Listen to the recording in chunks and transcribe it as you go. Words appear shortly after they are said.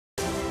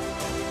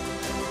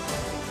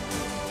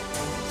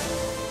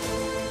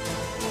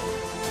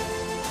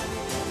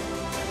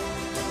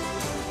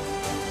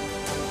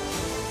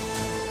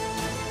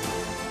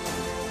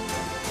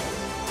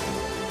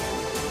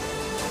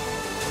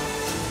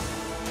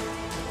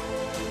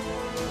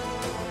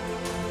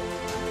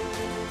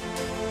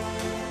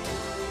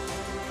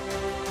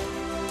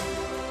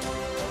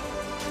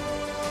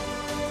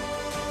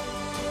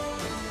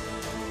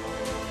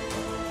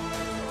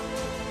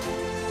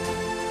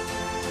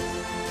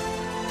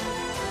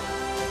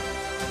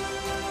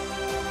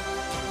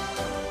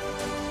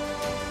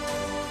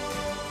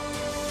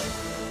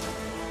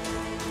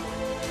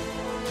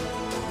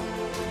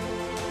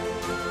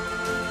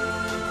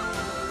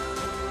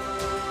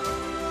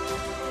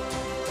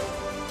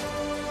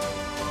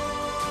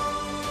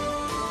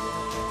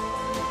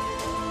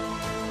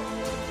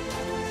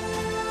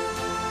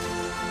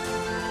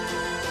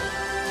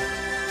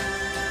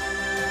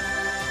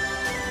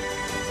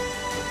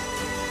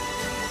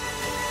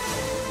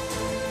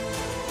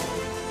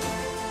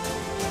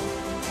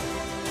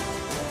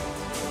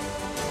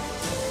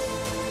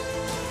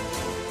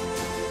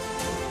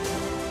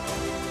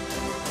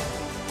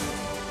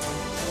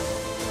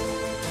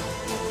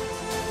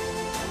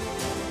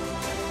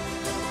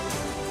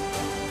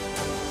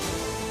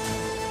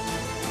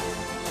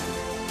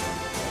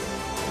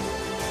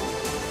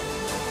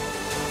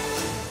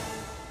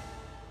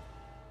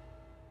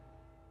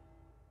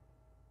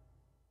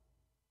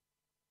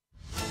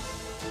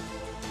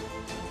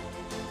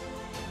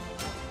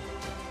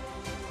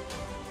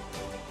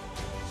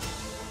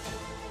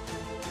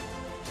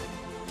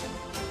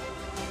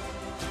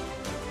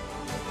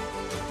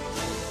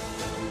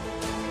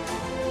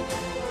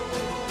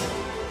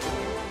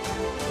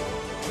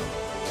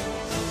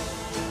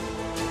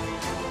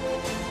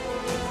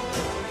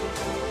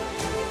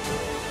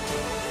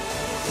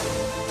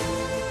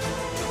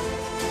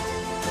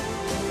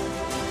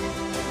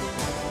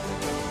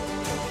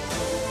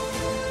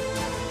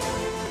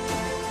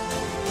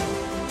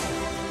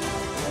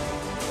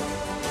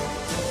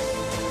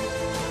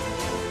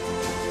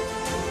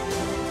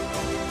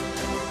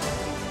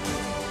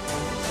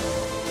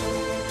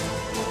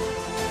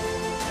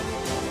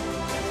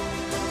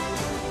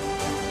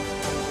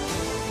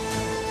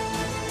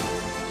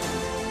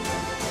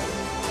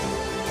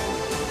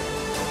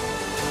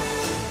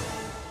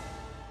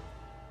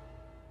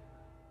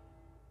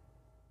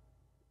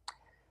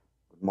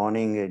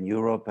morning in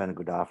Europe and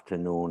good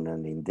afternoon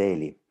and in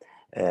Delhi.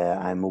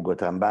 I'm Ugo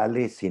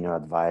Tramballi, Senior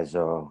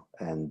Advisor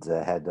and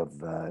Head of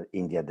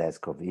India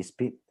Desk of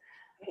ISPI,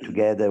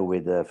 together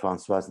with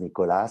Françoise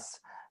Nicolas,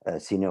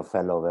 Senior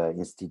Fellow of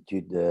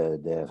Institut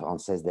de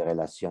Française des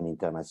Relations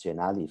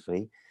Internationales,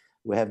 IFRI.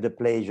 We have the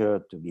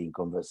pleasure to be in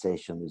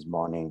conversation this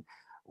morning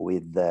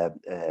with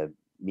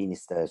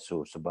Minister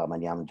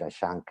Subrahmanyam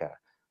Jaishankar,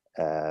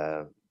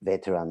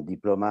 veteran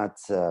diplomat,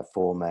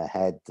 former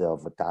head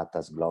of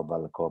Tata's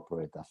Global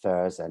Corporate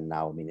Affairs, and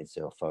now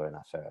Minister of Foreign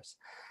Affairs.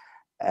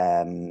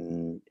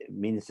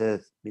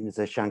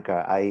 Minister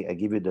Shankar, I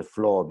give you the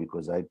floor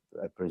because I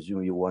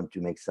presume you want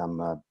to make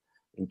some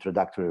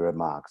introductory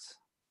remarks.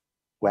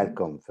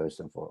 Welcome, first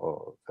and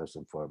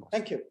foremost.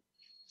 Thank you.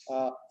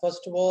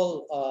 First of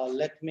all,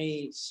 let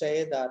me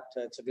say that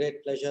it's a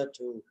great pleasure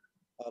to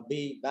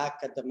be back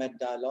at the Med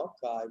Dialogue.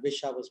 I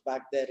wish I was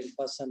back there in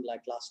person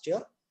like last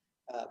year,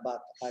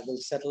 but I will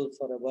settle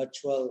for a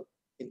virtual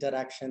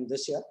interaction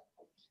this year.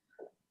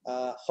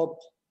 Hope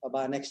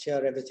by next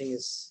year everything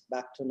is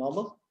back to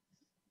normal.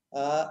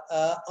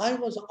 I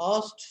was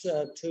asked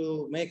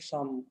to make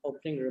some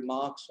opening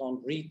remarks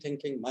on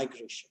rethinking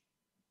migration.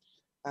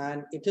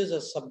 And it is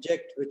a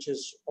subject which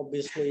is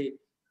obviously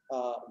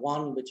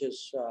one which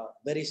is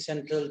very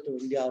central to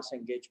India's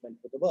engagement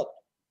with the world.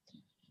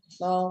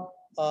 Now,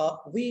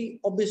 we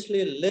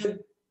obviously live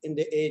in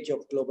the age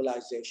of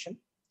globalization,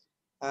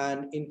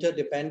 and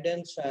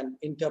interdependence and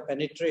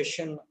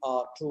interpenetration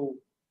are two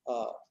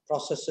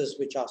processes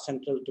which are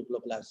central to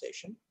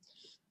globalization.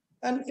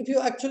 And if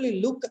you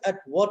actually look at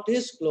what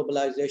is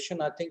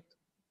globalization, I think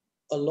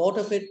a lot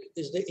of it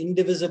is the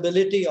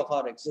indivisibility of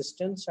our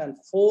existence, and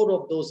four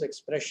of those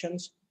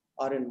expressions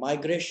are in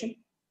migration,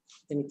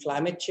 in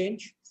climate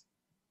change,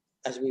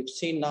 as we've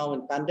seen now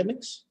in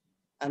pandemics,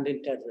 and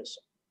in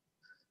terrorism.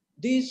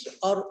 These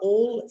are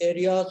all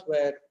areas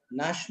where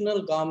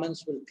national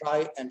governments will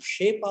try and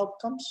shape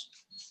outcomes,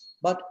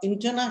 but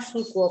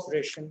international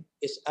cooperation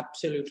is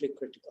absolutely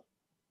critical.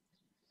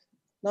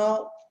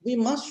 Now, we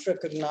must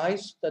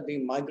recognize that the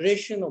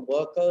migration of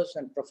workers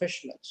and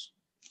professionals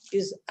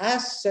is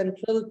as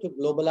central to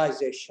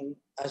globalization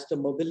as the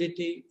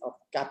mobility of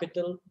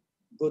capital,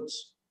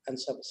 goods, and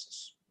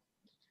services.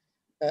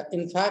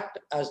 In fact,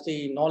 as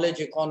the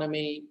knowledge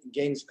economy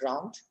gains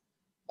ground,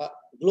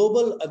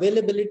 global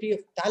availability of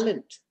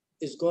talent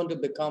is going to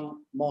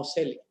become more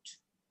salient.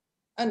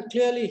 And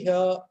clearly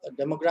here,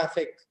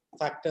 demographic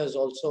factors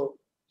also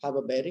have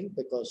a bearing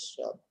because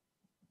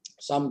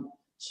some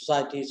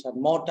societies have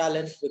more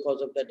talent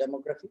because of their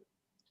demography.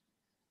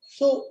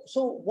 So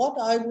what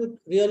I would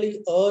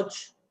really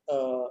urge,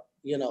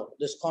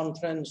 this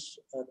conference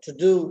to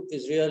do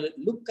is really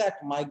look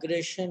at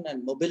migration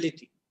and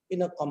mobility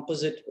in a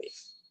composite way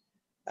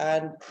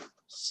and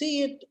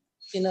see it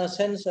in a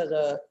sense as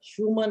a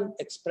human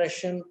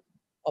expression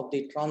of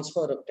the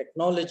transfer of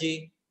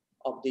technology,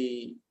 of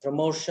the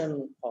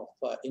promotion of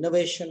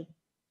innovation,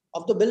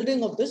 of the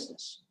building of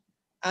business,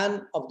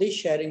 and of the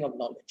sharing of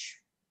knowledge.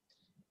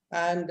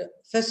 And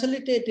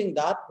facilitating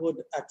that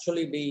would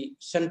actually be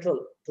central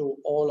to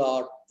all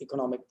our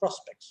economic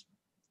prospects.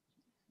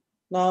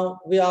 Now,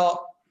 we are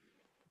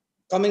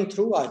coming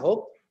through, I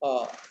hope,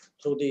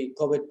 through the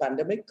COVID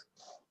pandemic.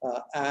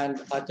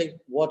 And I think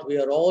what we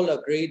are all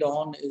agreed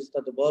on is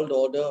that the world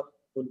order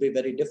would be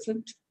very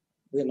different.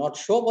 We're not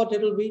sure what it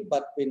will be,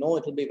 but we know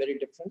it will be very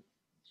different.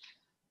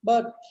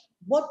 But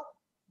what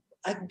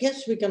I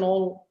guess we can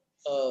all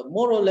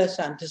more or less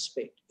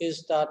anticipate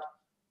is that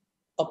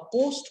a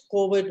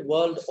post-COVID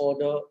world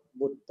order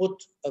would put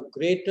a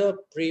greater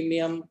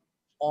premium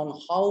on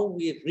how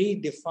we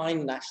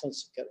redefine national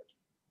security.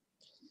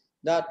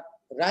 That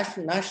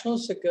national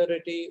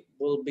security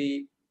will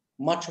be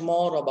much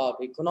more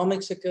about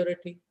economic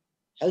security,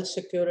 health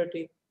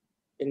security,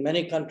 in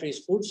many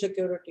countries, food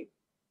security,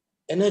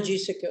 energy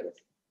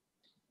security.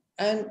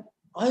 And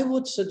I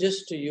would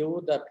suggest to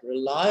you that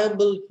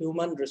reliable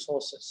human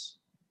resources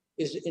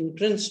is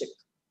intrinsic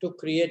to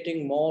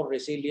creating more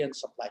resilient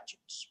supply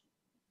chains.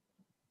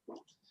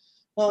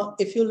 Now,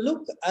 if you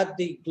look at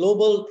the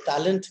global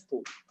talent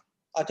pool,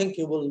 I think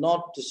you will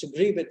not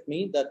disagree with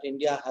me that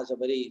India has a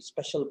very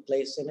special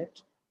place in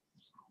it.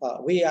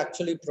 We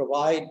actually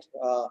provide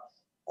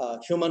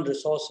human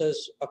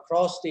resources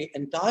across the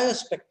entire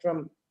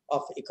spectrum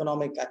of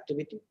economic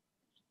activity.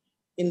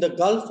 In the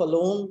Gulf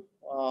alone,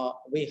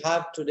 we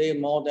have today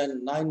more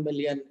than 9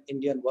 million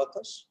Indian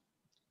workers.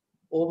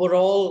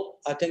 Overall,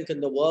 I think in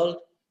the world,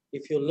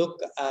 if you look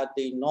at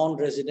the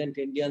non-resident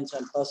Indians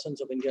and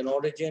persons of Indian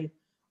origin,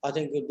 I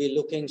think we'll be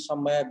looking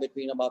somewhere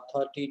between about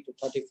 30 to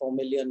 34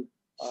 million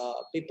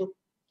people.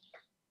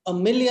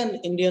 1 million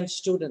Indian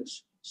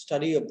students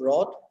study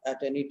abroad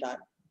at any time.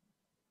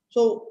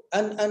 So,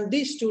 and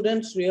these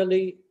students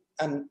really,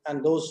 and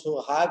those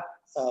who have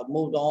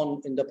moved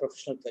on in the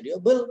professional career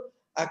will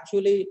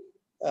actually,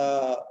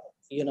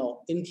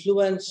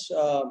 influence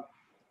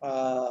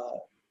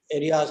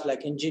areas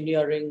like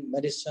engineering,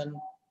 medicine,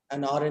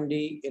 and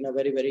R&D in a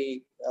very,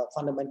 very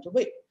fundamental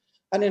way.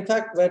 And in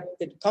fact, when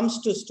it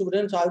comes to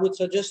students, I would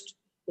suggest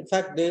In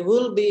fact, they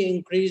will be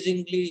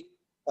increasingly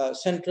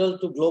central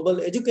to global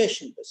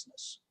education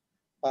business.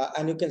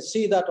 And you can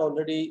see that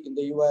already in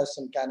the US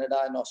and Canada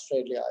and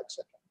Australia,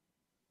 etc.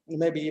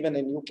 Maybe even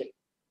in UK.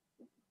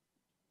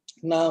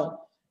 Now,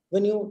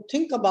 when you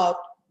think about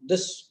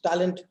this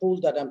talent pool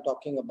that I'm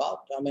talking about,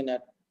 I mean,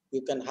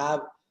 you can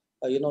have,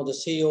 the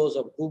CEOs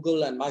of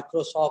Google and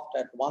Microsoft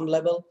at one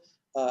level,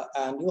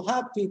 and you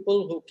have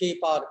people who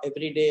keep our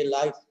everyday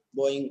life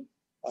going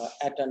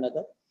at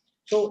another.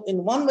 So in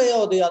one way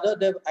or the other,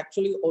 they've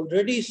actually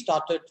already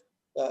started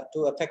to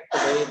affect the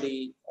way the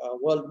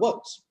world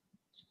works.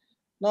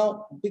 Now,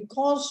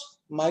 because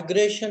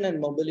migration and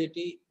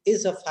mobility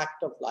is a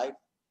fact of life,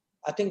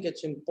 I think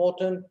it's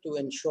important to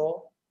ensure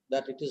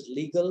that it is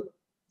legal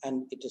and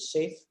it is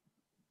safe.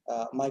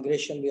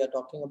 Migration we are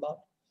talking about.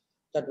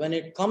 That when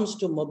it comes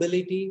to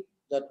mobility,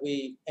 that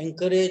we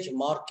encourage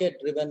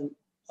market-driven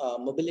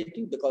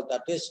mobility, because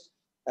that is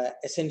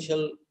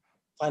essential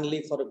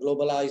finally for a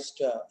globalized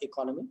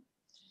economy.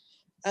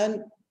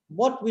 And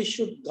what we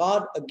should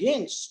guard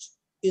against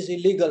is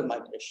illegal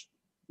migration,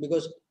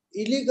 because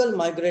illegal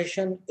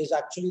migration is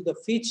actually the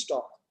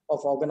feedstock of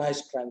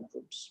organized crime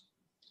groups.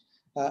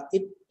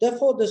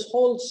 Therefore, this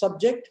whole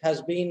subject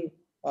has been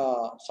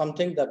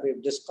something that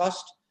we've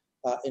discussed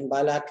in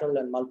bilateral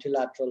and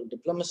multilateral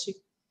diplomacy.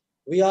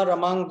 We are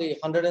among the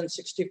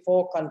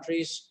 164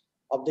 countries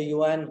of the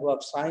UN who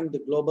have signed the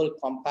Global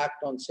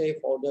Compact on Safe,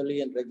 Orderly,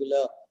 and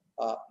Regular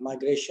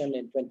Migration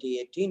in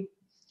 2018.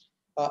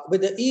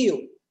 With the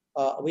EU,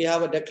 we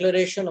have a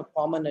declaration of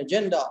common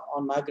agenda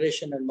on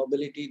migration and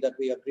mobility that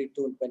we agreed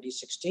to in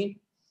 2016.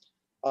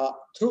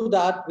 Through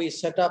that, we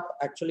set up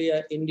actually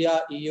an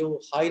India-EU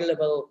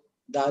high-level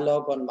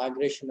dialogue on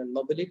migration and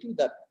mobility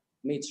that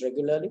meets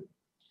regularly.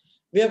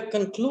 We have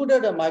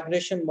concluded a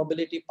migration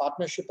mobility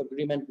partnership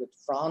agreement with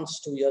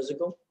France 2 years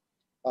ago.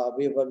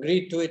 We have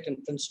agreed to it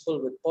in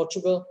principle with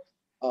Portugal.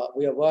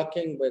 We are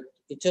working with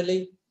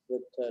Italy,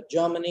 with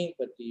Germany,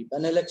 with the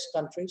Benelux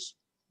countries.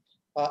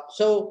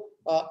 So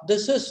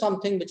this is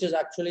something which is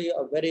actually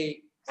a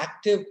very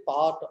active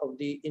part of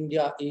the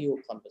India-EU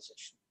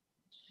conversation.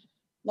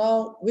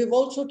 Now, we've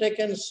also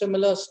taken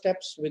similar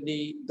steps with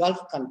the Gulf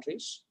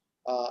countries.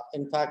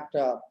 In fact,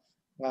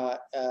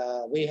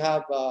 we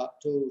have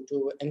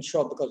to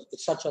ensure, because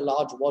it's such a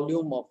large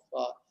volume of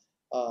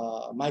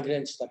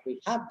migrants that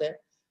we have there,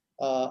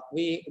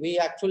 we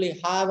actually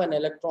have an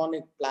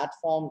electronic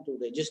platform to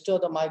register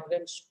the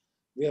migrants.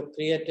 We have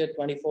created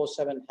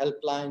 24/7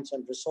 helplines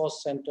and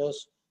resource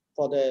centers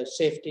for their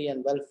safety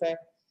and welfare.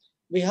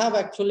 We have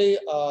actually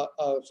a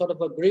sort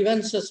of a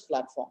grievances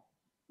platform,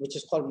 which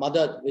is called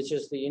Madad, which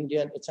is the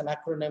Indian, it's an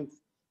acronym,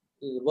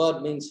 the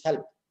word means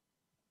help.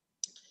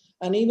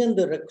 And even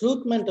the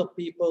recruitment of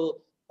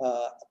people,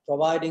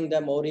 providing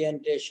them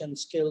orientation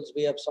skills,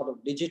 we have sort of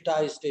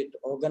digitized it,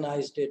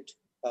 organized it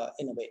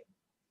in a way.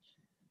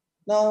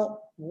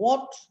 Now,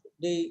 what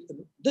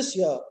this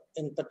year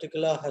in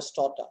particular has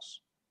taught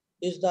us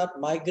is that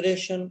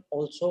migration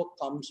also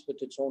comes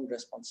with its own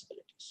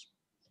responsibilities.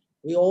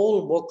 We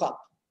all woke up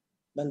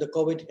when the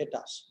COVID hit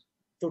us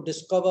to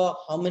discover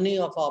how many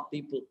of our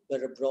people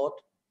were abroad,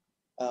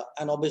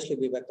 and obviously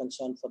we were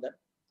concerned for them.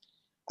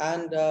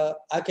 And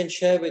I can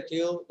share with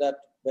you that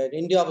where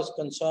India was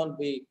concerned,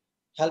 we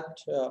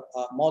helped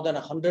more than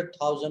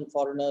 100,000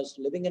 foreigners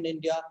living in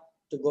India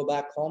to go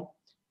back home.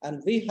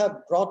 And we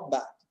have brought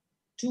back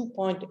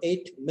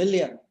 2.8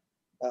 million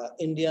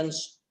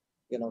Indians.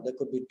 You know, there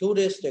could be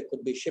tourists, there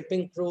could be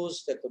shipping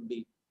crews, there could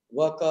be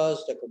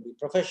workers, there could be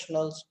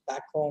professionals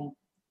back home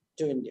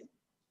to India.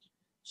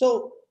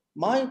 So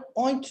my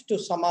point to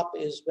sum up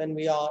is, when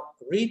we are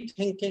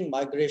rethinking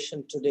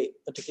migration today,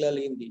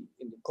 particularly in the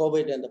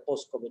COVID and the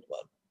post-COVID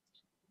world,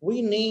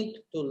 we need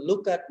to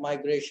look at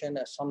migration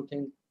as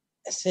something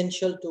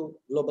essential to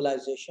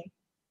globalization.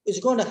 It's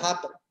going to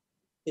happen.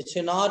 It's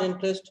in our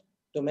interest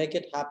to make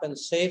it happen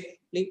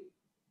safely,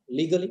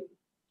 legally.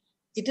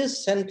 It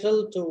is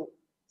central to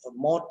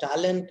more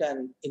talent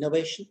and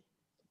innovation.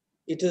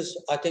 It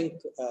is, I think,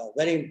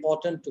 very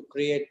important to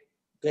create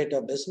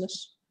greater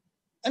business.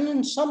 And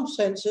in some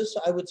senses,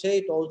 I would say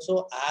it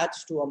also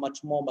adds to a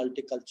much more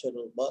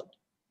multicultural world.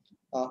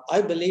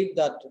 I believe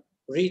that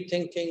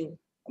rethinking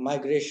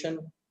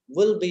migration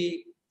will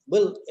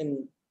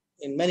in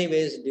many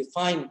ways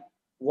define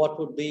what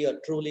would be a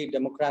truly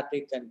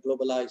democratic and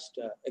globalized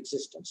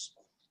existence.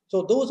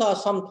 So those are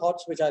some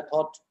thoughts which I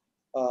thought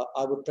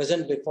I would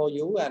present before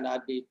you, and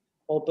I'd be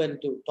open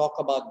to talk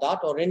about that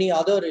or any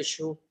other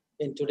issue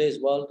in today's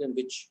world in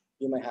which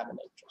you may have an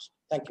interest.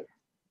 Thank you.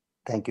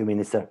 Thank you,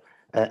 Minister.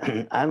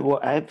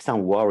 I have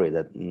some worry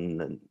that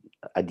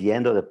at the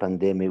end of the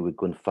pandemic, we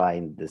couldn't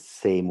find the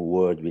same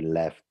word we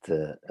left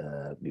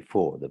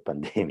before the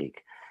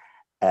pandemic,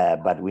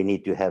 but we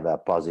need to have a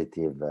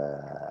positive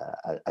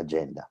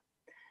agenda.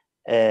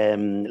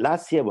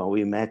 Last year, when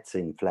we met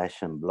in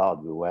Flesh and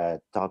Blood, we were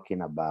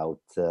talking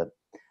about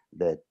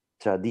the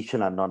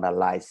traditional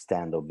non-allied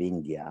stand of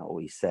India.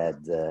 We said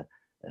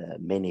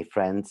many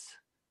friends,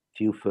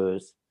 few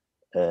foes,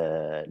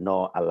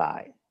 no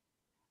ally.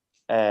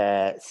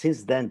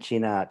 Since then,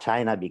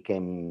 China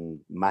became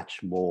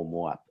much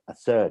more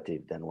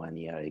assertive than 1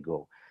 year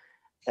ago.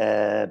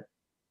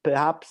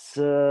 Perhaps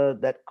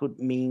that could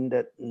mean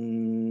that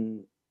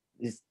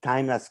this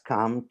time has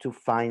come to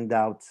find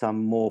out some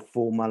more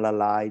formal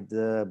allies,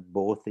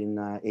 both in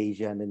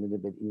Asia and in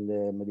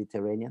the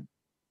Mediterranean.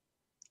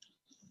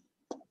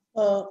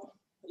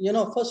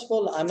 First of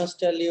all, I must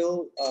tell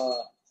you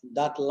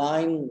that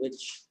line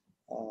which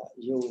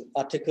you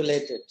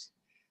articulated,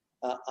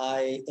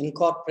 I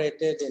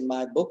incorporated in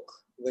my book,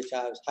 which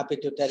I was happy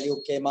to tell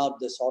you came out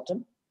this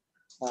autumn.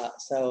 I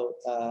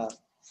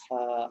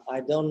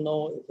don't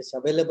know if it's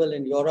available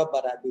in Europe,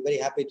 but I'd be very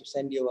happy to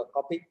send you a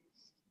copy.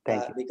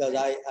 Thank you. Because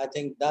I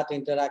think that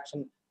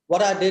interaction,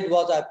 what I did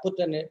was I put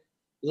in a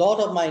lot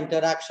of my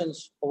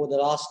interactions over the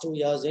last 2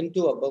 years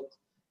into a book,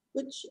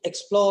 which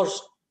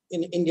explores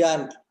in India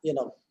and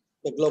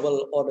the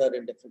global order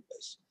in different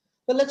ways.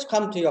 So let's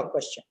come to your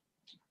question.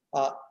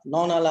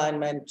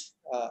 Non-alignment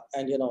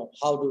and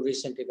how do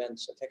recent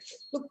events affect it?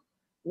 Look,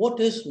 what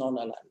is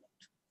non-alignment?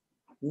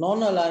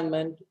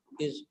 Non-alignment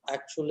is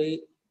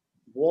actually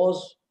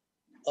was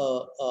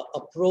an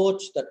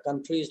approach that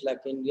countries like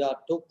India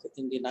took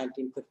in the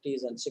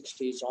 1950s and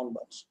 60s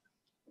onwards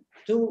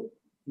to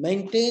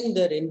maintain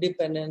their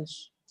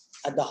independence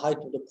at the height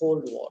of the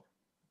Cold War,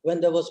 when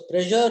there was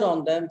pressure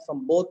on them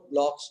from both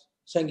blocs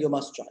saying you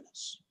must join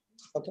us.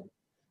 Okay,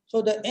 so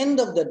at the end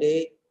of the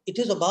day, it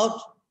is about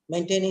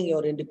maintaining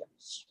your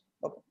independence.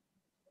 Okay?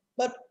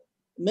 But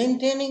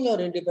maintaining your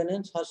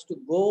independence has to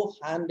go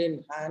hand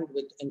in hand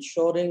with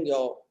ensuring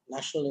your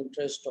national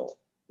interest or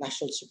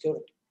national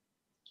security.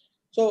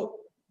 So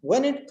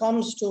when it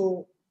comes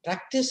to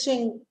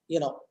practicing,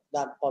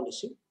 that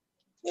policy,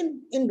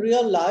 in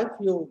real life,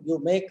 you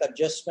make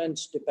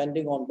adjustments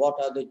depending on what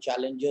are the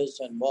challenges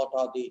and what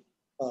are the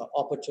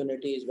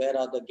opportunities, where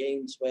are the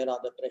gains, where are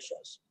the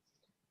pressures.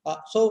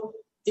 So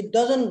it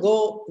doesn't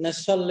go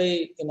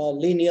necessarily in a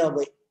linear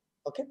way.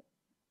 Okay.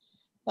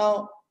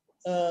 Now,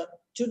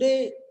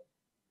 today,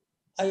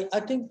 I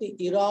think the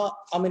era,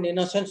 in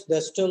a sense,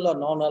 there's still a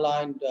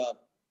non-aligned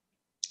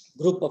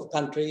group of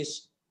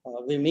countries.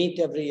 We meet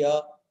every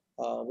year.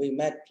 We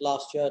met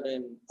last year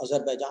in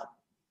Azerbaijan.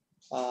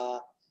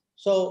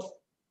 So,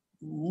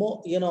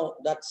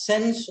 that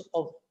sense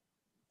of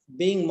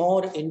being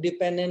more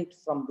independent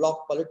from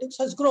bloc politics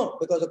has grown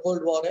because the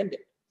Cold War ended.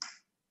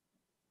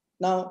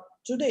 Now,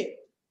 today,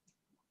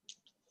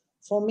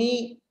 for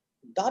me,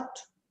 that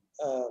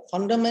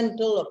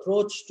fundamental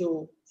approach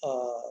to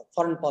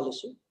foreign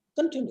policy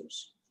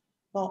continues.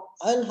 Now,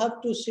 I'll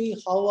have to see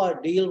how I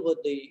deal with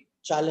the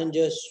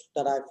challenges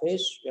that I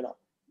face,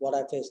 what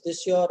I face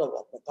this year or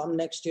what will come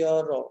next year,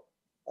 or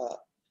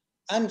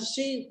and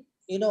see,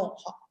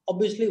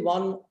 obviously,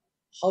 one,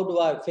 how do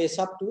I face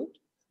up to it?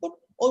 But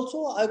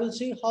also, I will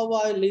see how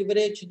I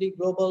leverage the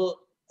global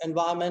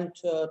environment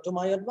to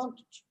my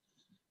advantage.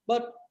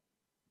 But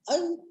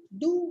I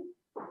do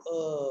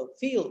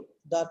feel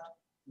that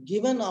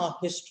given our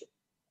history,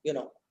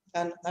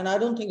 and I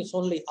don't think it's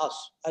only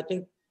us. I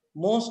think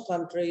most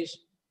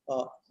countries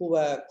who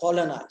were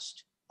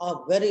colonized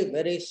are very,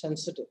 very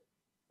sensitive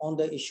on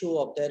the issue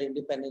of their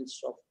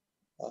independence of,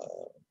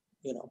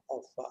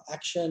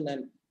 action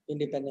and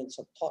independence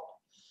of thought.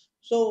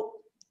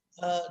 So,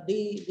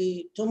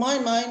 to my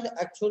mind,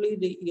 actually,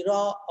 the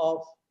era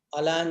of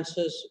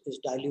alliances is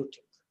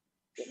diluting.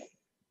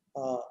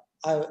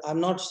 I'm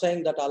not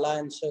saying that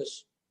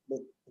alliances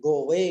would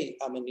go away.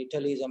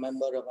 Italy is a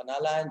member of an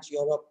alliance.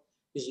 Europe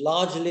is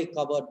largely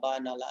covered by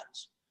an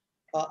alliance.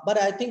 But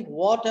I think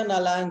what an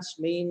alliance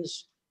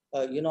means,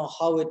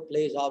 how it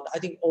plays out, I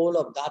think all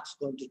of that's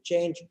going to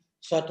change.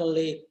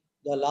 Certainly,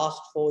 the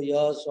last 4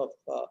 years of,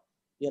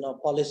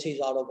 policies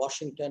out of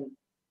Washington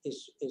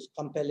is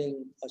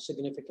compelling a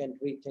significant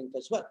rethink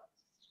as well.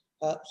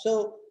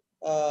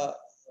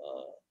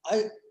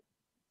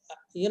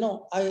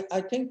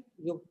 I think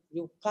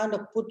you kind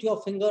of put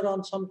your finger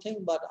on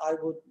something, but I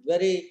would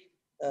very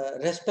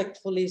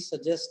respectfully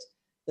suggest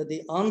that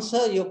the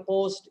answer you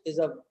posed is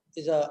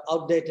a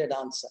outdated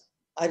answer.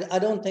 I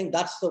don't think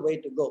that's the way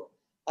to go.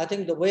 I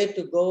think the way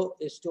to go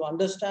is to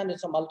understand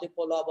it's a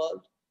multipolar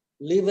world,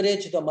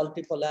 leverage the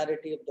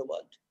multipolarity of the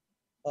world,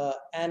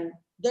 and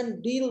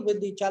then deal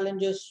with the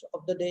challenges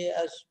of the day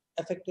as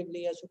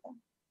effectively as you can.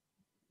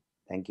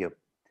 Thank you.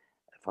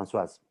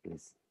 Françoise,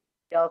 please.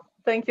 Yeah,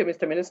 thank you,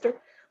 Mr. Minister.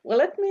 Well,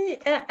 let me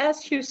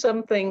ask you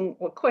something,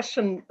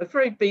 a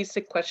very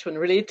basic question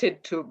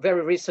related to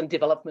very recent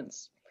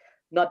developments.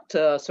 Not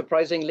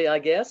surprisingly, I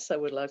guess, I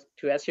would like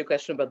to ask you a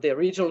question about the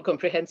Regional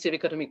Comprehensive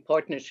Economic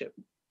Partnership,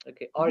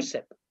 okay,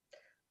 RCEP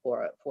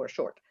for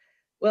short.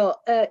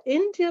 Well,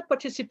 India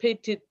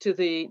participated to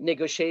the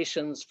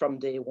negotiations from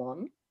day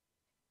one,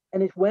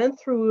 and it went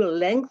through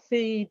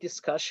lengthy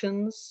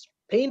discussions,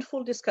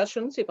 painful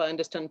discussions, if I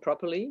understand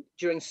properly,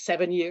 during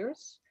 7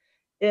 years.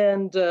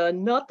 And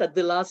not at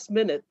the last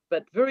minute,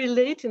 but very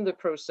late in the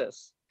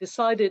process,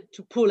 decided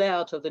to pull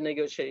out of the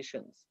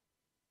negotiations.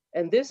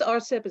 And this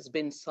RCEP has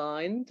been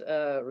signed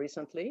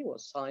recently,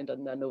 was signed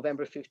on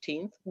November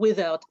 15th,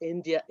 without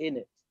India in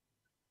it.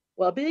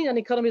 Well, being an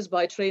economist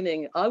by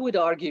training, I would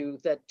argue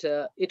that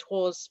it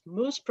was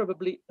most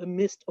probably a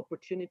missed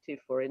opportunity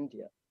for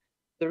India.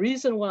 The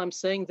reason why I'm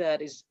saying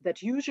that is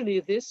that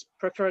usually these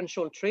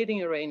preferential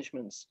trading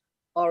arrangements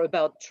are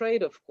about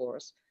trade, of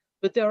course,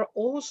 but they are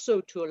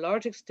also to a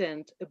large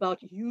extent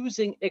about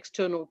using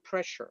external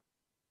pressure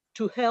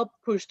to help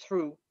push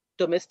through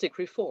domestic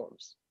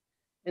reforms.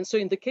 And so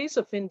in the case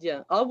of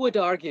India, I would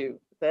argue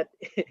that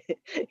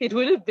it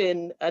would have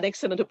been an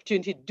excellent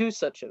opportunity to do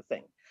such a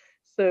thing.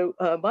 So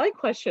my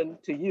question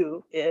to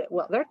you,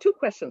 well, there are two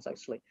questions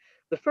actually.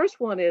 The first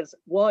one is,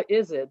 why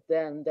is it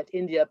then that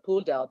India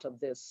pulled out of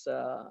this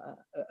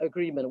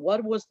agreement?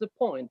 What was the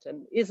point?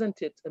 And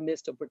isn't it a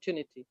missed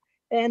opportunity?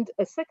 And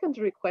a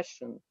secondary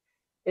question,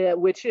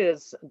 which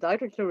is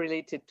directly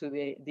related to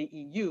the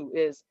EU,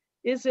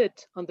 is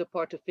it on the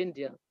part of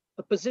India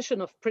a position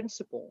of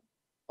principle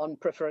on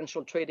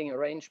preferential trading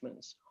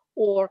arrangements?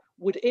 Or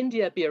would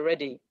India be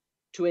ready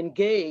to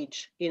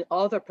engage in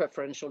other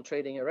preferential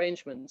trading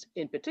arrangements,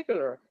 in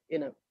particular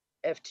in a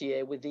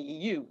FTA with the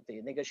EU?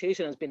 The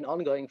negotiation has been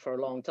ongoing for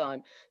a long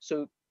time.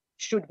 So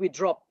should we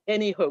drop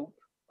any hope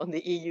on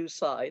the EU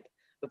side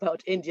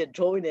about India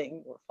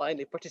joining or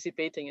finally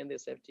participating in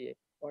this FTA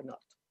or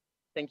not?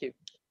 Thank you.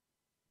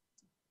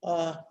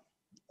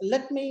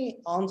 Let me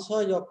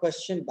answer your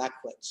question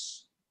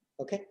backwards.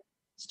 Okay,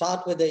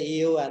 start with the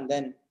EU and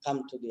then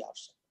come to the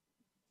RCEP.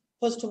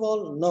 First of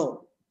all,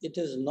 no, it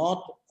is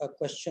not a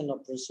question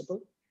of principle.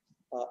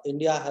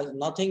 India has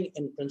nothing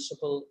in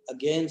principle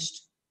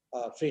against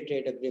free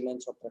trade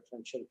agreements or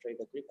preferential trade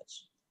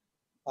agreements.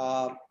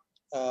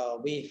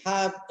 We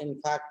have, in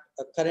fact,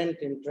 a current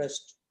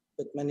interest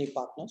with many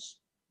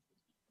partners.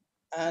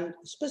 And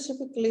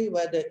specifically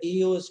where the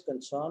EU is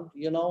concerned,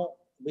 you know,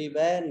 we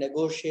were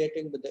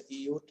negotiating with the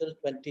EU till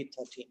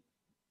 2013.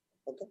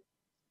 Okay.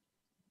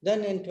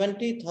 Then in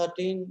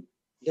 2013,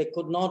 they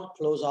could not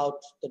close out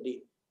the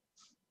deal.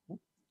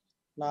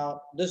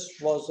 Now, this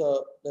was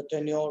the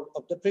tenure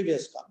of the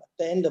previous government,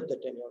 the end of the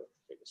tenure of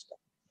the previous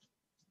government.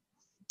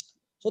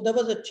 So there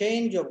was a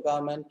change of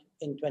government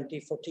in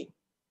 2014.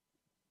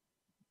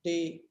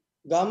 The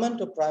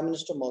government of Prime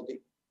Minister Modi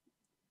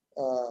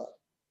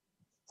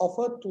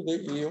offered to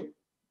the EU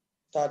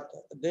that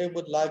they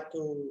would like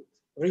to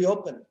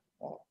reopen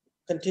or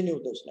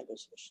continue those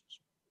negotiations.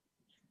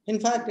 In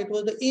fact, it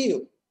was the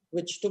EU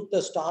which took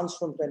the stance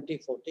from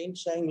 2014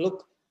 saying,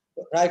 look,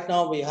 right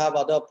now we have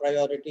other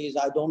priorities.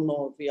 I don't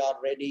know if we are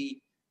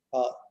ready,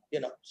 you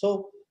know.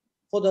 So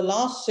for the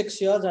last 6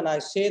 years, and I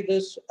say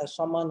this as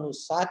someone who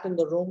sat in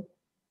the room,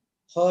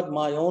 heard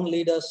my own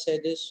leaders say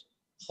this,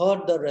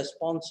 heard the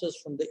responses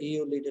from the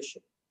EU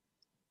leadership.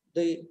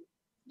 The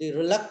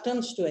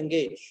reluctance to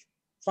engage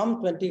from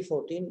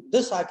 2014,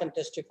 this I can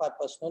testify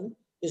personally,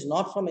 is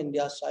not from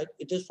India's side,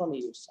 it is from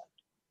EU's side,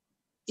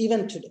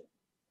 even today.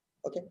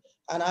 Okay,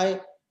 and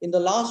in the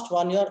last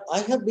 1 year, I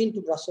have been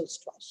to Brussels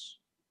twice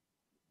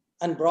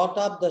and brought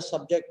up the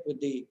subject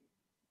with the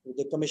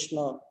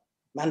commissioner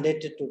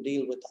mandated to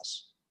deal with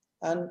us.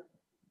 And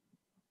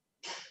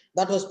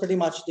that was pretty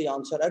much the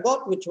answer I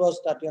got, which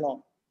was that, you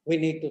know, we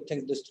need to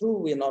think this through.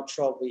 We're not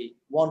sure we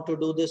want to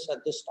do this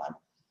at this time.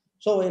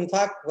 So in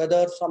fact,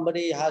 whether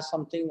somebody has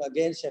something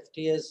against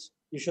FTAs,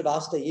 you should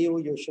ask the EU,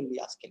 you should be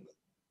asking me.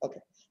 Okay,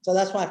 so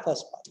that's my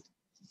first part.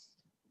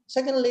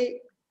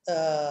 Secondly,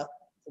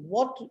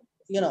 what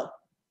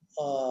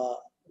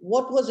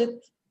was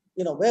it,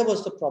 you know, where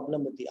was the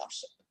problem with the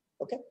RCEP?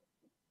 Okay.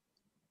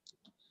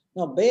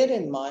 Now, bear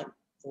in mind,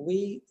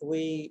 we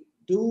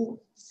do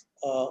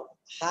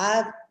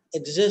have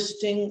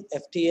existing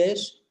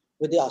FTAs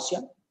with the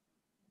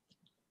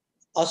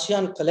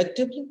ASEAN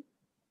collectively,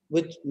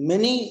 with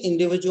many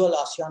individual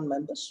ASEAN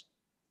members,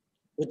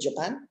 with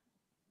Japan,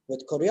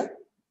 with Korea.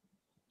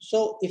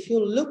 So if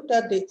you looked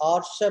at the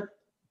RCEP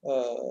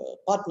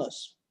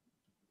partners,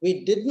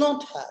 we did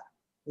not have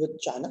with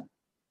China,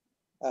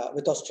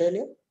 with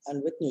Australia,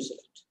 and with New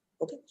Zealand.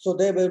 Okay, so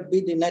there will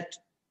be the net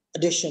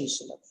additions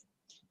in a way.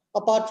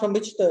 Apart from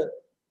which the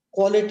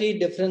quality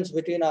difference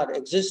between our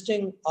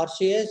existing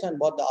RCAs and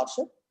what the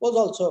RCEP was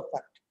also a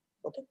fact.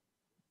 Okay.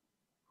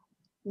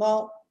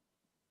 Now,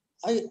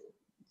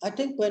 I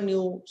think when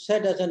you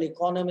said as an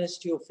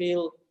economist, you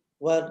feel,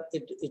 well,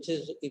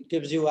 it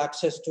gives you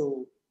access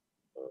to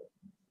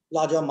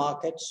larger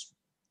markets.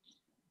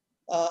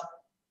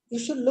 You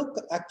should look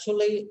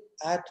actually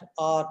at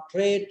our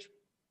trade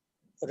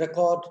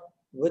record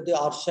with the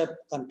RCEP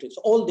countries,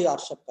 all the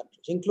RCEP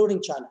countries,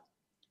 including China,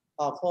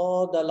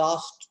 for the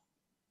last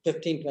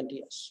 15, 20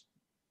 years.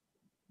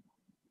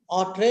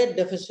 Our trade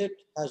deficit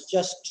has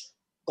just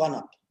gone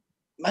up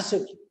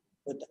massively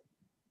with them.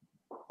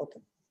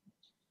 Okay.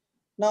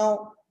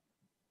 Now,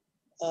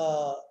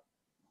 a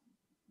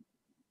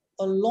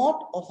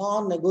lot of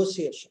our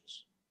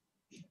negotiations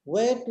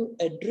were to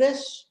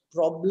address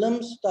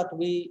problems that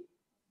we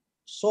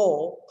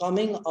saw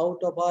coming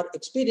out of our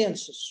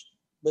experiences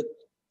with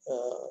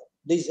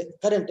these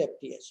current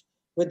FTAs,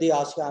 with the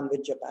ASEAN,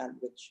 with Japan,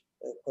 with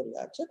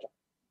Korea, etc.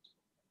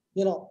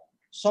 You know,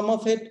 some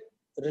of it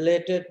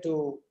related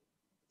to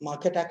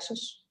market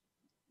access,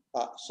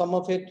 Some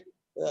of it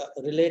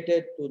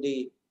related to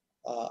the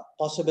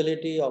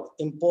possibility of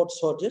import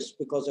surges,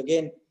 because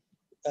again,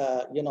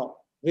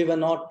 we were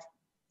not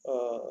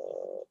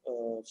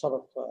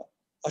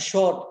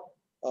assured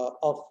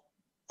of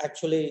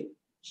actually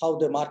how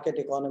the market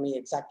economy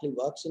exactly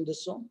works in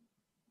this zone.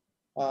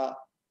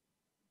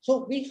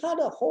 So we had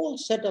a whole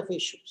set of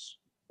issues.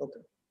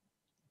 Okay.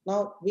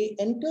 Now we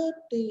entered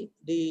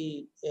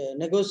the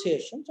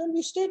negotiations and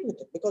we stayed with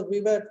it because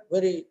we were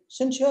very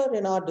sincere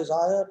in our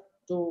desire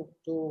to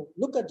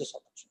look at this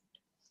opportunity.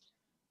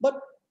 But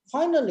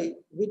finally,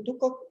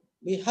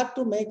 we had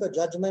to make a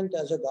judgment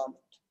as a government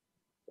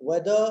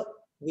whether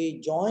we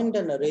joined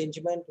an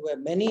arrangement where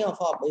many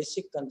of our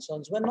basic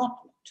concerns were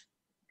not met.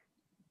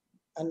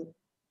 And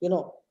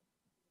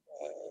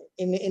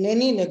in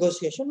any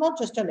negotiation, not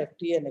just an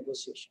FTA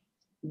negotiation,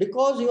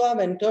 because you have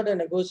entered a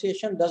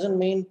negotiation doesn't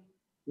mean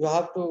you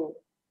have to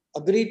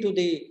agree to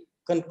the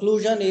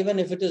conclusion even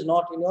if it is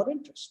not in your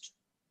interest.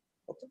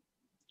 Okay.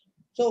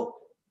 So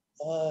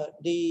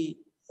the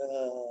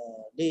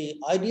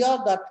idea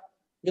that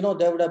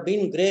there would have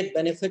been great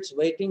benefits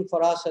waiting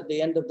for us at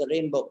the end of the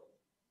rainbow,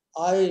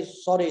 I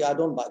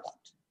don't buy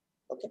that.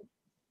 Okay.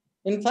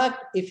 In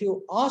fact, if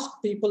you ask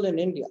people in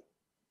India,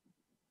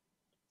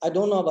 I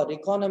don't know about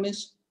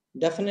economists,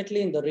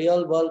 definitely in the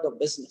real world of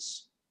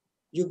business,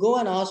 you go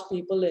and ask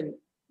people in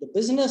the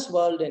business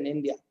world in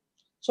India,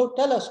 so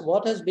tell us,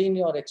 what has been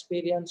your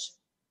experience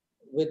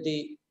with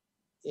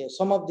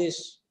some of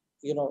these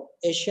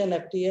Asian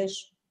FTAs?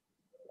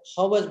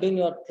 How has been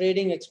your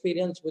trading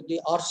experience with the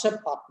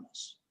RCEP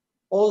partners,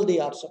 all the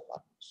RCEP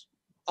partners?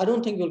 I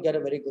don't think you'll get a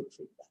very good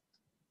feedback.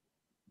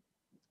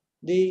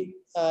 The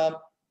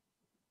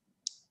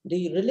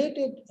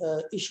related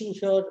issue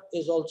here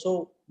is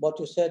also what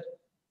you said,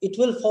 it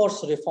will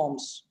force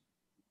reforms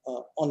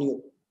on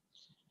you.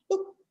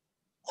 Look,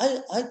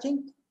 I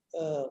think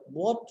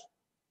what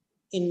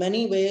in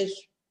many ways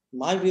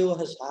my view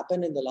has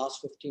happened in the last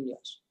 15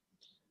 years,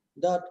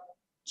 that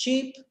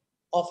cheap,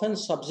 often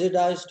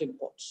subsidized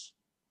imports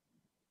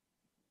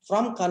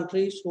from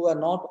countries who are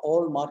not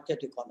all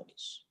market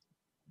economies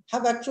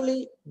have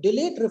actually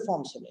delayed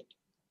reforms in it,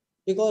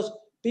 because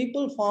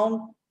people found,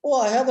 oh,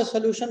 I have a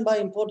solution by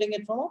importing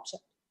it from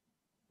outside.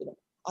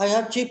 I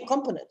have cheap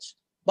components.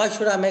 Why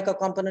should I make a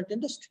component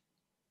industry?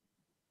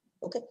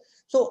 Okay.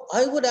 So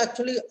I would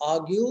actually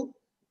argue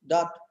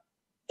that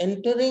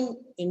entering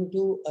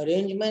into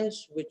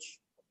arrangements which,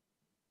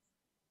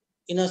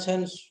 in a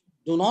sense,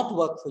 do not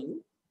work for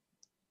you,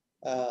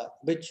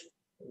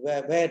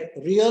 where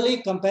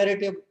really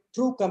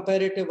true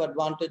comparative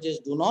advantages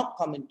do not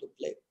come into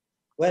play,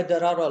 where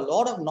there are a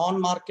lot of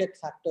non-market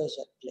factors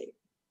at play,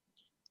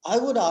 I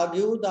would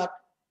argue that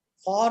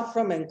far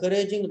from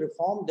encouraging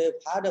reform, they've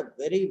had a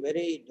very,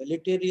 very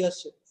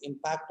deleterious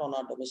impact on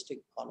our domestic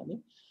economy.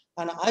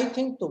 And I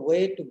think the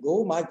way to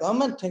go, my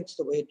government thinks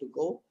the way to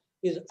go,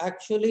 is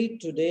actually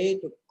today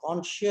to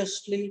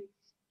consciously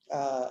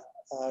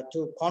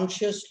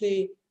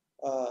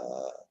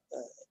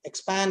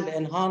expand,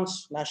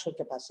 enhance national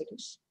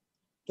capacities,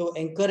 to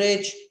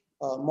encourage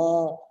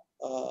more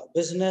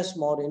business,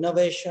 more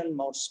innovation,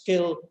 more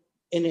skill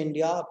in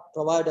India,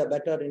 provide a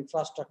better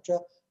infrastructure,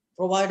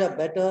 provide a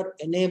better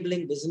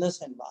enabling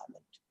business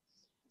environment,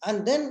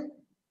 and then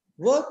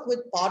work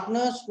with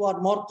partners who are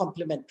more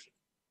complementary,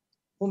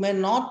 who may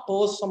not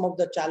pose some of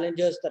the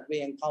challenges that we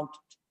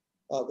encountered,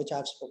 which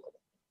I've spoken about.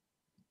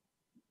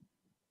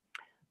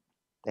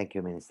 Thank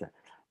you, Minister.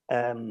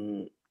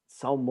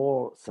 Some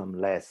more, some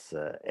less,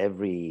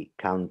 every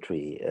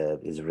country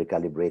is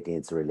recalibrating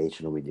its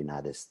relation with the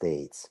United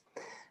States.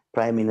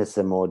 Prime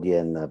Minister Modi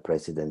and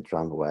President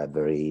Trump were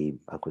very,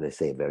 how could I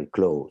say, very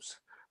close.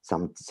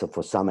 So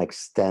for some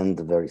extent,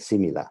 very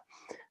similar.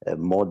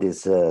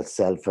 Modi's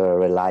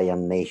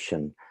self-reliant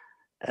nation,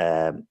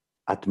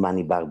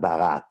 Atmani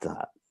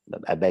Barbarat,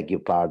 I beg your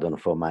pardon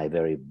for my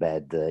very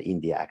bad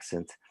Hindi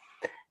accent,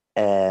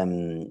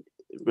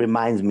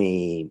 reminds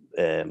me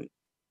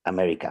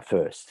America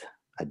first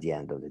at the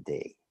end of the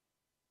day.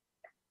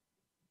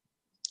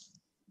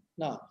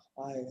 No,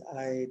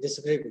 I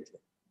disagree with you.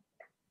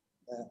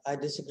 I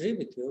disagree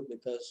with you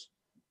because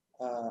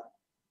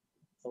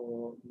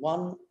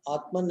one,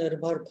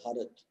 Atmanirbhar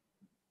Bharat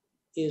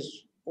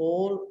is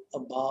all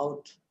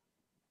about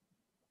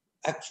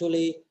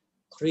actually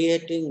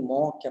creating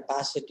more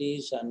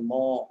capacities and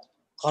more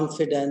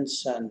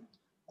confidence and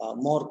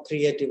more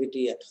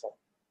creativity at home.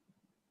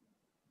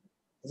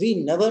 We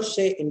never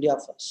say India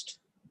first.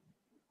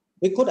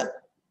 We could have,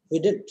 we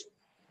didn't.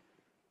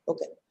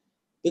 Okay.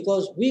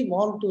 Because we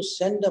want to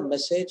send a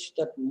message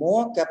that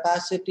more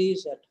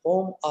capacities at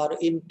home are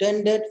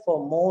intended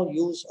for more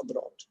use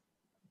abroad.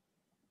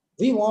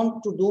 We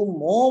want to do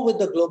more with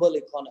the global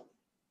economy.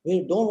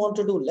 We don't want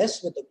to do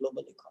less with the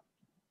global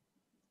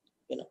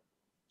economy.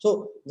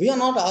 So we are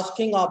not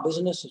asking our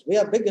businesses. We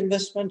have big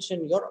investments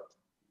in Europe.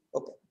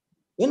 Okay.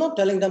 We're not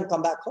telling them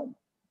come back home.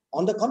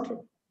 On the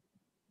contrary.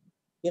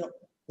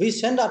 We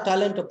send our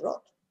talent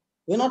abroad.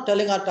 We're not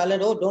telling our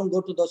talent, oh, don't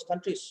go to those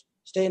countries.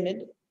 Stay in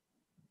India.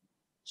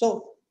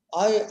 So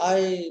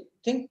I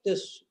think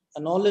this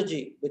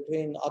analogy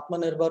between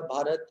Atmanirbhar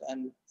Bharat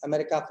and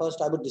America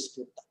First, I would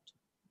dispute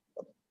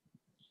that.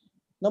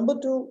 Number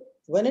two,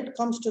 when it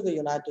comes to the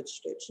United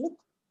States, look,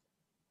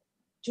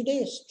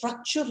 today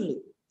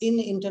structurally in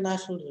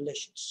international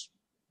relations,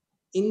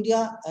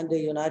 India and the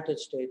United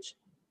States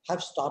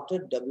have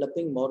started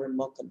developing more and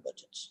more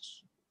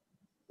convergences.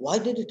 Why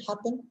did it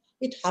happen?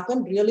 It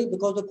happened really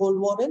because the Cold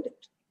War ended.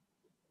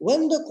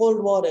 When the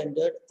Cold War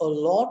ended, a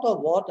lot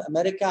of what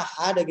America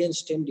had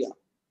against India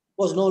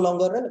was no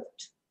longer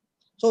relevant.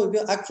 So if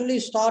you actually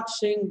start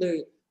seeing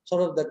the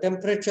sort of the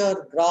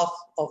temperature graph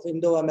of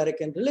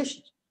Indo-American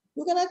relations,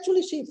 you can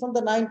actually see from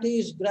the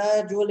 90s,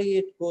 gradually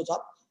it goes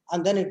up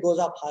and then it goes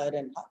up higher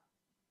and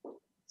higher.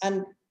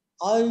 And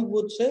I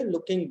would say,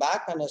 looking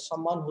back, and as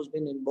someone who's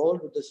been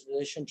involved with this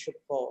relationship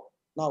for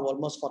now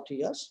almost 40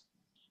 years,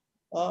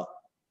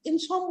 in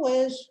some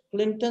ways,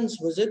 Clinton's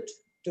visit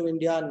to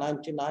India in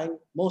 '99,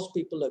 most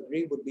people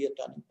agree, would be a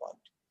turning point.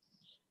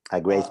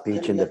 A great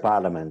speech in the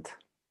parliament.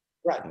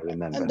 Right. I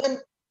remember. And then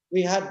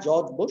we had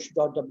George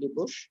W.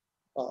 Bush,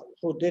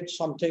 who did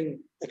something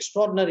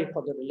extraordinary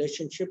for the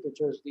relationship, which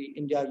was the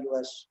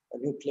India-US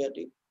nuclear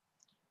deal.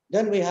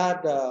 Then we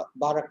had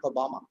Barack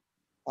Obama,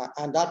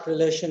 and that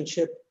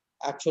relationship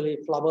actually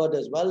flowered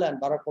as well. And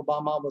Barack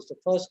Obama was the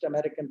first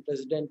American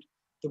president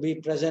to be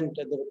present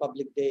at the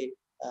Republic Day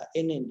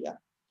in India.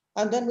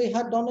 And then we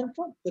had Donald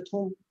Trump, with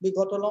whom we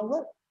got along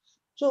well.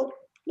 So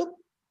look,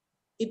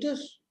 it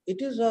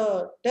is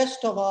a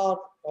test of our,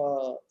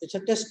 it's a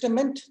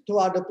testament to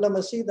our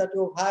diplomacy that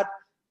you've had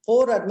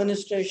 4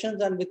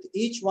 administrations, and with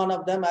each one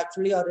of them,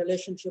 actually our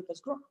relationship has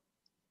grown.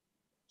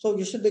 So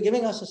you should be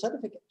giving us a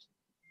certificate.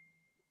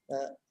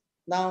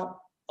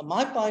 Now,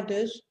 my point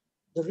is,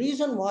 the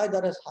reason why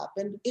that has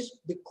happened is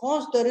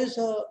because there is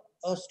a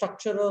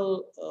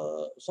structural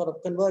sort of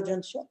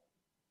convergence here.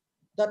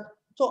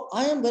 So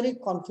I am very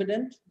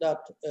confident that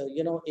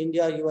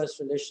India-US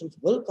relations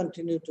will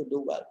continue to do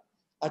well.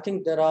 I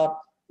think there are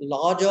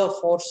larger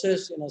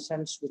forces, in a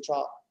sense, which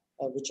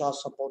are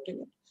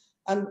supporting it.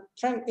 And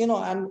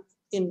and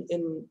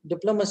in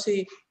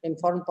diplomacy, in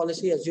foreign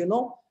policy, as you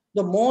know,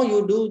 the more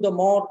you do, the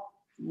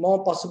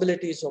more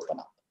possibilities open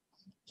up.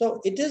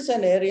 So it is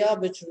an area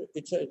which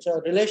it's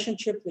a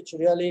relationship which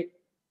really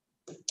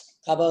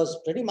covers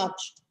pretty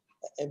much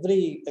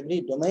every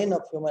domain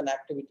of human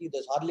activity.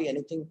 There's hardly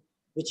anything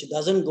which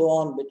doesn't go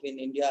on between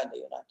India and the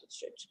United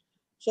States.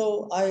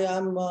 So I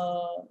am,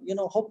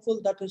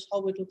 hopeful that is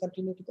how it will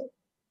continue to go.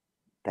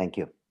 Thank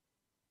you.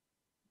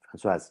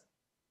 Françoise.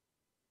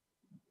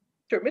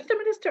 Sure. Mr.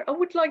 Minister, I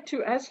would like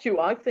to ask you,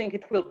 I think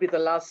it will be the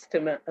last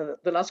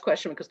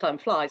question because time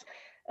flies.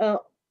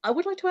 I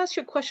would like to ask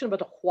you a question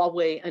about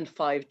Huawei and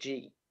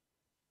 5G.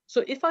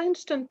 So if I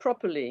understand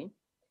properly,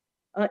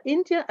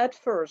 India at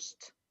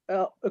first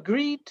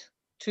agreed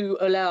to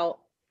allow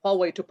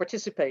Huawei to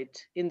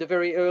participate in the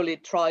very early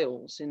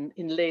trials in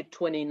late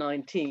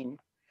 2019,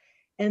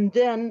 and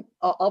then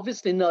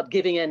obviously not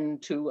giving in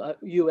to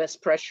US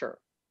pressure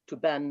to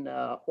ban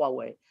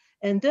Huawei.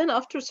 And then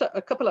after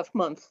a couple of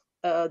months,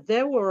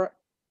 there were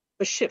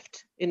a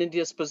shift in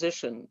India's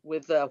position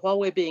with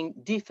Huawei being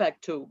de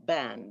facto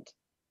banned,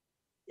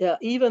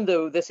 even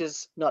though this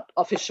is not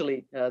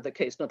officially the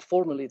case, not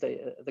formally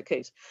the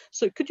case.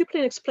 So could you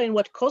please explain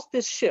what caused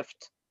this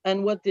shift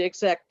and what the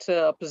exact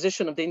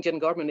position of the Indian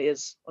government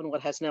is on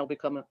what has now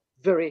become a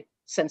very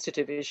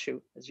sensitive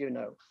issue, as you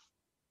know?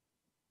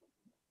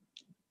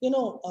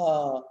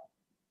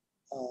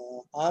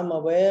 I'm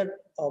aware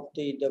of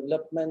the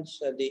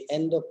developments at the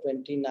end of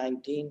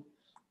 2019,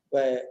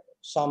 where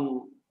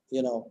some,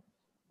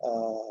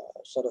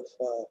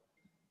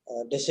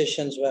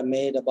 decisions were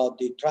made about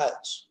the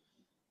trials.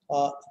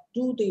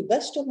 To the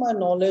best of my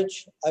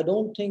knowledge, I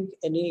don't think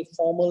any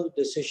formal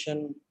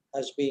decision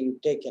has been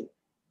taken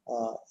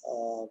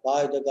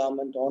by the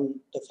government on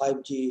the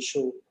 5G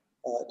issue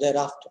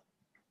thereafter.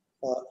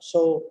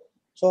 So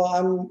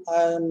I'm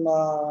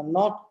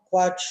not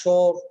quite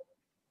sure,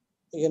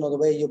 the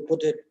way you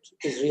put it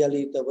is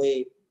really the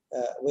way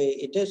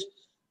it is.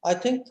 I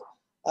think,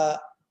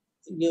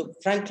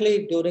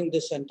 frankly, during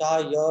this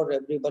entire year,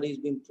 everybody's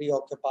been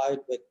preoccupied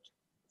with,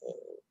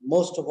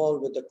 most of all,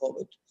 with the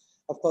COVID.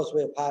 Of course,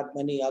 we've had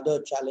many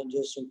other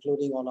challenges,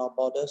 including on our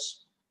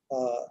borders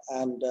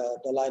and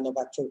the line of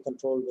actual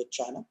control with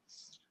China.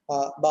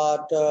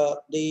 But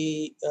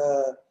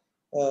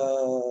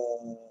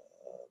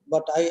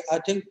I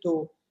think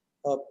to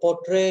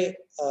portray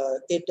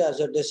it as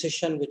a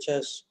decision which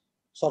has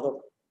sort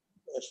of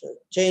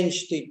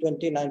changed the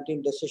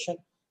 2019 decision,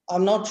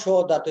 I'm not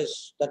sure that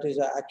is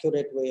an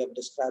accurate way of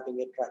describing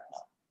it right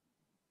now.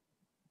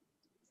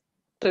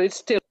 So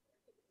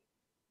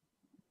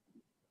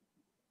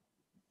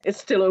it's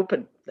still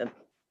open then.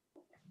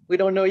 We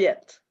don't know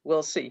yet.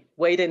 We'll see.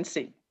 Wait and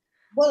see.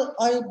 Well,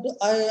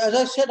 as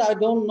I said, I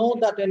don't know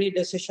that any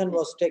decision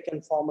was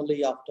taken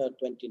formally after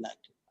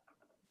 2019.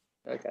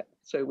 Okay,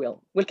 so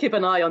we'll keep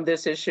an eye on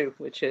this issue,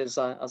 which is,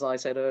 as I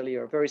said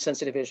earlier, a very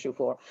sensitive issue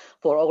for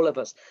all of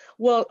us.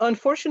 Well,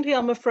 unfortunately,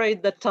 I'm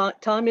afraid that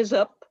time is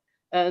up.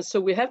 So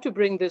we have to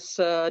bring this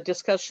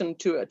discussion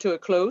to a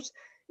close.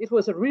 It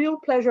was a real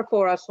pleasure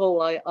for us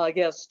all, I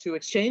guess, to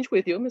exchange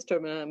with you, Mr.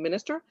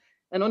 Minister.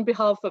 And on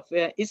behalf of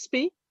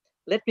ISPI,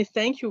 let me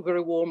thank you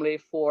very warmly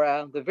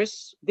for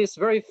this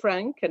very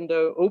frank and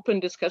open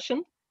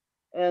discussion.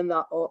 And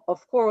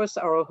of course,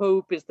 our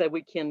hope is that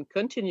we can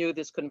continue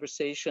this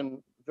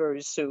conversation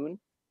very soon,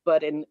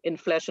 but in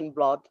flesh and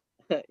blood,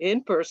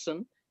 in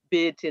person,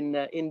 be it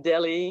in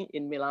Delhi,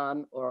 in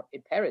Milan, or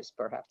in Paris,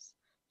 perhaps.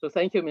 So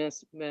thank you,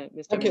 Mr.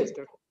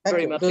 Minister,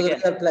 very much again.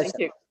 Thank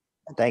you.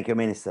 Thank you,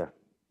 Minister.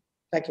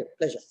 Thank you.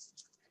 Pleasure.